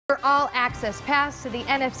All access pass to the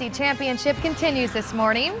NFC Championship continues this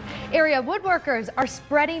morning. Area woodworkers are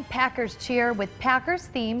spreading Packers cheer with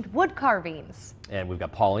Packers-themed wood carvings. And we've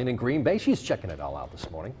got Pauline in Green Bay. She's checking it all out this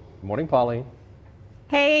morning. Good morning, Pauline.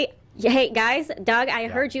 Hey guys, Doug, I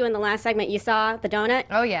heard you in the last segment. You saw the donut?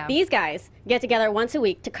 Oh, yeah. These guys get together once a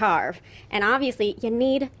week to carve. And obviously, you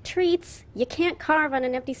need treats. You can't carve on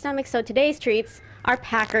an empty stomach, so today's treats are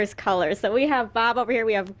Packers colors. So we have Bob over here,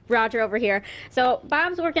 we have Roger over here. So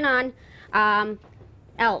Bob's working on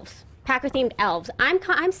elves, Packer-themed elves.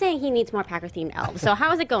 I'm saying he needs more Packer-themed elves. So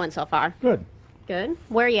how is it going so far? Good. Good.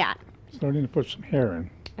 Where are you at? Starting to put some hair in.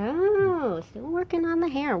 Oh, still working on the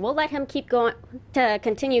hair. We'll let him keep going to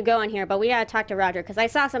continue going here, but we gotta talk to Roger because I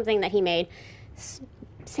saw something that he made.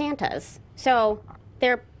 Santas. So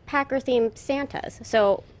they're Packer-themed Santas.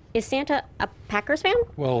 So is Santa a Packers fan?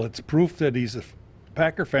 Well, it's proof that he's a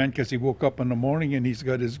Packer fan because he woke up in the morning and he's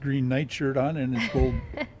got his green nightshirt on and his gold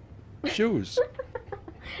shoes.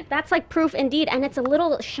 That's like proof indeed, and it's a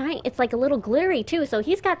little shiny. It's like a little glittery too. So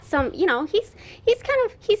he's got some, you know, he's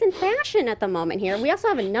in fashion at the moment here. We also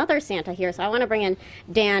have another Santa here, so I want to bring in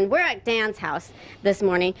Dan. We're at Dan's house this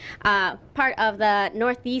morning, part of the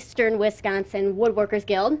Northeastern Wisconsin Woodworkers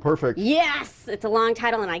Guild. Perfect. Yes, it's a long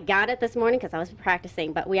title, and I got it this morning because I was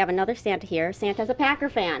practicing. But we have another Santa here. Santa's a Packer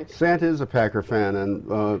fan. Santa is a Packer fan, and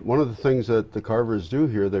one of the things that the carvers do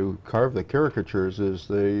here, they carve the caricatures, is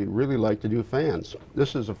they really like to do fans.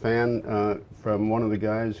 This is a fan from one of the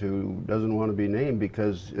guys who doesn't want to be named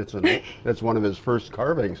because that's one of his first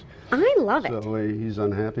carvings. I love it. So he's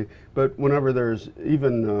unhappy. But whenever there's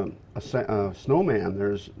even a snowman,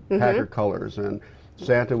 there's Packer colors, and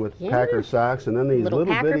Santa with Packer socks, and then these little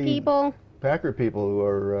Packer bitty people. Packer people who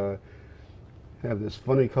are have this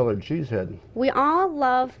funny colored cheese head. We all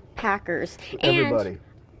love Packers. Everybody. And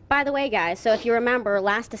by the way, guys, so if you remember,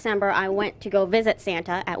 last December I went to go visit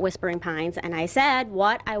Santa at Whispering Pines, and I said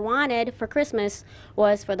what I wanted for Christmas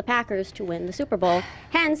was for the Packers to win the Super Bowl.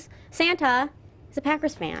 Hence, Santa is a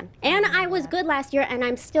Packers fan. And I was good last year, and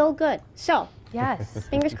I'm still good. So, Yes.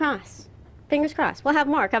 fingers crossed. Fingers crossed. We'll have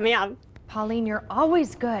more coming up. Pauline, you're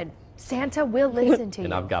always good. Santa will listen to you.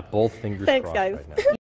 And I've got both fingers Thanks, crossed guys. right now.